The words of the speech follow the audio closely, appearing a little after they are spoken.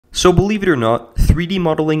So believe it or not, 3D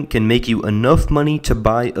modeling can make you enough money to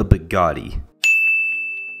buy a Bugatti.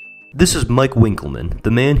 This is Mike Winkelmann,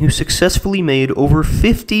 the man who successfully made over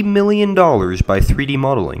 $50 million by 3D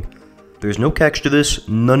modeling. There's no catch to this,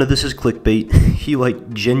 none of this is clickbait, he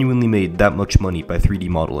genuinely made that much money by 3D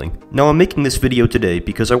modeling. Now I'm making this video today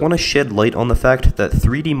because I want to shed light on the fact that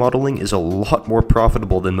 3D modeling is a lot more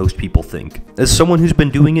profitable than most people think. As someone who's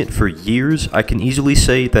been doing it for years, I can easily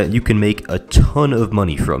say that you can make a ton of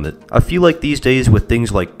money from it. I feel like these days with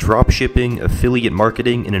things like dropshipping, affiliate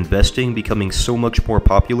marketing, and investing becoming so much more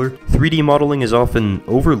popular, 3D modeling is often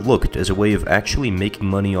overlooked as a way of actually making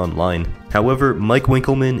money online. However, Mike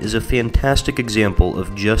Winkelmann is a fantastic example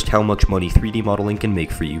of just how much money 3D modeling can make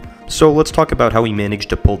for you. So let's talk about how he managed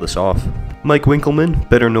to pull this off. Mike Winkelmann,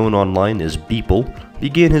 better known online as Beeple,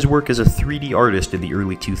 began his work as a 3D artist in the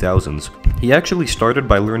early 2000s. He actually started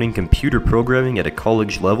by learning computer programming at a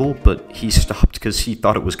college level, but he stopped because he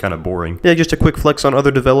thought it was kind of boring. Yeah, just a quick flex on other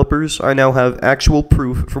developers, I now have actual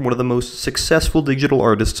proof from one of the most successful digital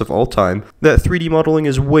artists of all time that 3D modeling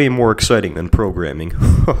is way more exciting than programming.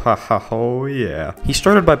 Oh yeah. He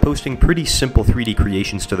started by posting pretty simple 3D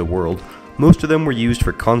creations to the world. Most of them were used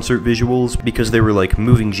for concert visuals because they were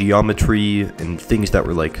moving geometry and things that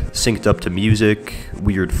were synced up to music,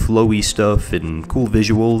 weird flowy stuff and cool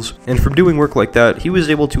visuals. And from doing work like that, he was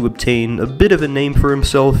able to obtain a bit of a name for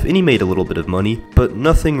himself and he made a little bit of money, but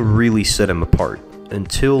nothing really set him apart.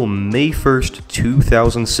 Until May 1st,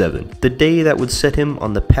 2007, the day that would set him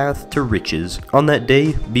on the path to riches. On that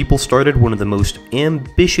day, Beeple started one of the most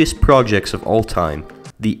ambitious projects of all time,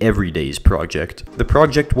 the Everydays project. The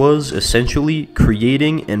project was essentially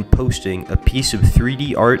creating and posting a piece of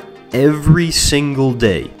 3D art every single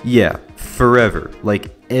day. Yeah, forever.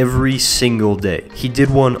 Every single day. He did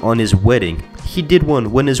one on his wedding. He did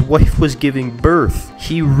one when his wife was giving birth.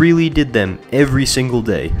 He really did them every single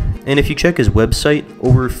day. And if you check his website,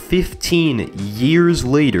 over 15 years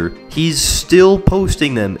later, he's still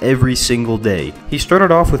posting them every single day. He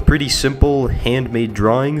started off with pretty simple, handmade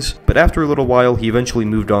drawings, but after a little while, he eventually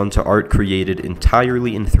moved on to art created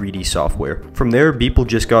entirely in 3D software. From there, Beeple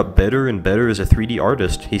just got better and better as a 3D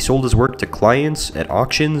artist. He sold his work to clients, at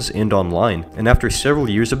auctions, and online. And after several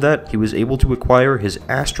years of that, he was able to acquire his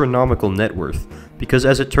astronomical net worth. Because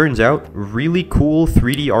as it turns out, really cool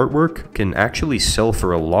 3D artwork can actually sell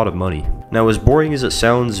for a lot of money. Now, as boring as it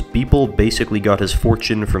sounds, Beeple basically got his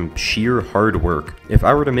fortune from sheer hard work. If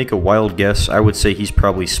I were to make a wild guess, I would say he's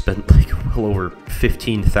probably spent well over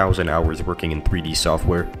 15,000 hours working in 3D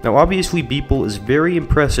software. Now obviously Beeple is very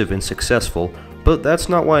impressive and successful, but that's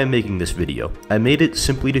not why I'm making this video. I made it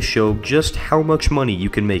simply to show just how much money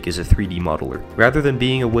you can make as a 3D modeler. Rather than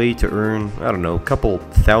being a way to earn, I don't know, a couple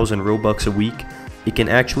thousand Robux a week, it can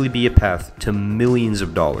actually be a path to millions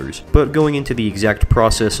of dollars. But going into the exact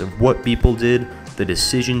process of what Beeple did, the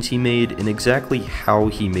decisions he made, and exactly how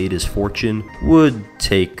he made his fortune would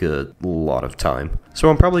take a lot of time.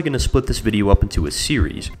 So I'm probably going to split this video up into a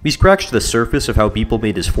series. We scratched the surface of how Beeple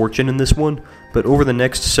made his fortune in this one, but over the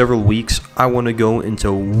next several weeks, I want to go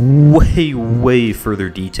into way further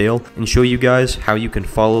detail and show you guys how you can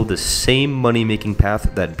follow the same money-making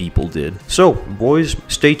path that Beeple did. So, boys,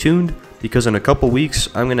 stay tuned, because in a couple weeks,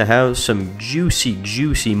 I'm going to have some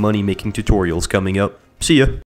juicy money-making tutorials coming up. See ya!